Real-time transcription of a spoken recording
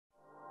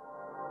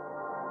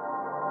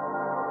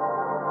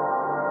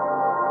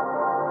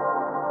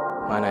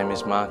My name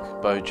is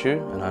Mark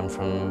Bo-Chu and I'm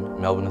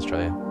from Melbourne,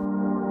 Australia.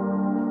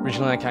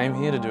 Originally I came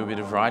here to do a bit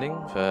of writing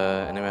for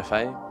an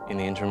MFA. In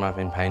the interim I've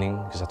been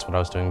painting because that's what I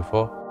was doing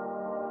before.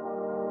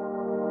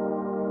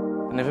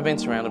 I've never been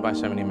surrounded by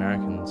so many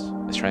Americans.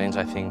 Australians,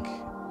 I think,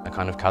 are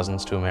kind of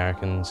cousins to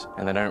Americans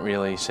and they don't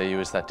really see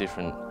you as that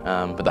different,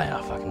 but they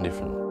are fucking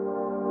different.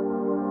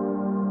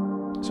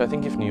 So I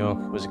think if New York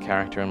was a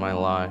character in my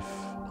life,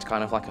 it's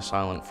kind of like a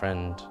silent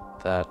friend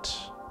that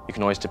you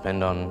can always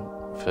depend on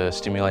for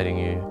stimulating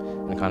you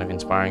and kind of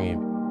inspiring you.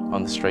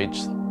 On the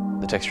streets,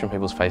 the texture in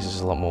people's faces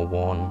is a lot more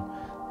worn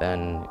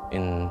than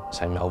in,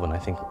 say, Melbourne. I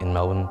think in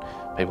Melbourne,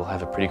 people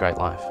have a pretty great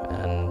life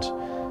and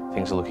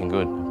things are looking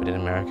good. But in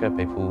America,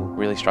 people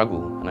really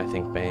struggle. And I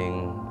think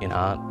being in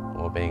art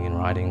or being in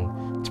writing,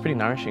 it's pretty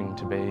nourishing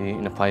to be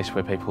in a place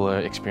where people are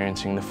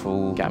experiencing the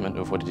full gamut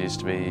of what it is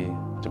to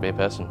be a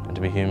person and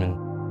to be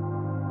human.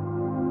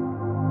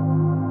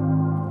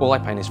 All I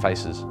paint is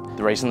faces.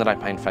 The reason that I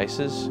paint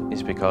faces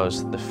is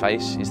because the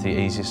face is the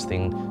easiest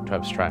thing to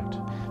abstract.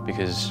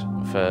 Because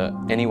for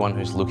anyone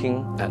who's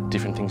looking at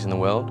different things in the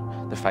world,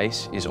 the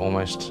face is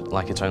almost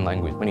like its own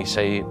language. When you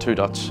see two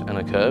dots and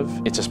a curve,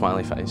 it's a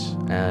smiley face.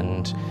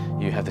 And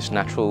you have this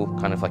natural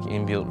kind of like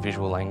inbuilt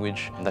visual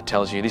language that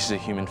tells you this is a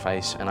human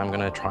face and I'm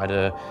going to try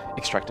to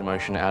extract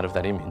emotion out of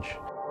that image.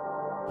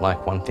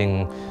 Like one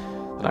thing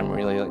that I'm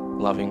really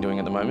loving doing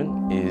at the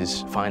moment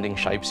is finding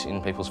shapes in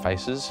people's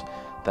faces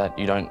that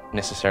you don't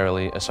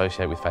necessarily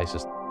associate with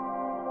faces.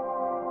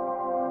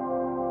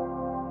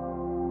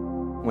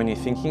 When you're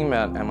thinking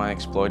about, am I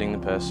exploiting the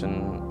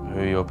person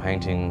who you're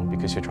painting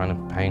because you're trying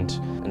to paint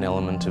an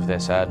element of their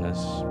sadness,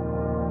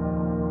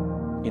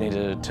 you need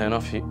to turn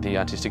off the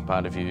artistic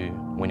part of you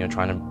when you're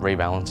trying to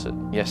rebalance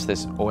it. Yes,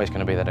 there's always going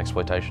to be that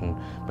exploitation,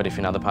 but if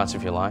in other parts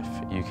of your life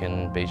you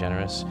can be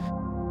generous.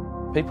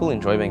 People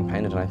enjoy being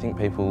painted, and I think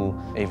people,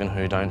 even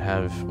who don't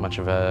have much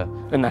of a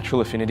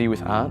natural affinity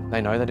with art,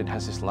 they know that it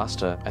has this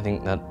luster. I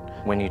think that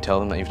when you tell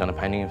them that you've done a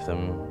painting of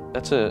them,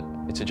 it's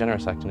a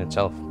generous act in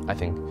itself, I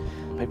think.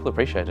 People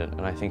appreciate it,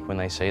 and I think when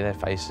they see their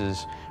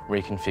faces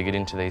reconfigured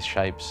into these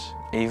shapes,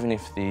 even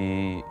if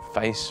the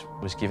face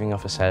was giving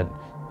off a sad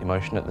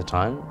emotion at the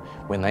time,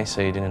 when they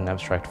see it in an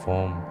abstract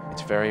form,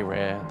 it's very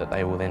rare that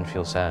they will then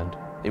feel sad.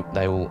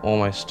 They will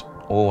almost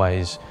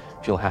always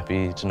feel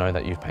happy to know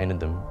that you've painted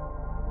them.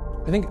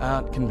 I think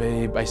art can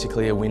be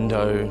basically a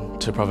window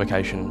to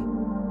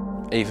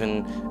provocation.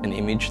 Even an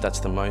image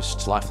that's the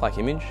most lifelike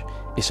image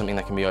is something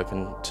that can be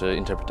open to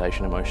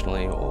interpretation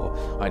emotionally or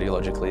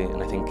ideologically,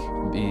 and I think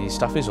the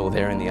stuff is all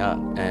there in the art,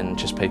 and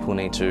just people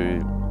need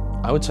to,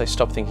 I would say,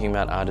 stop thinking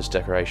about art as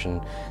decoration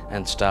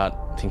and start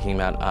thinking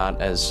about art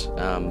as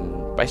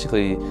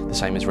basically the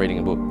same as reading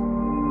a book.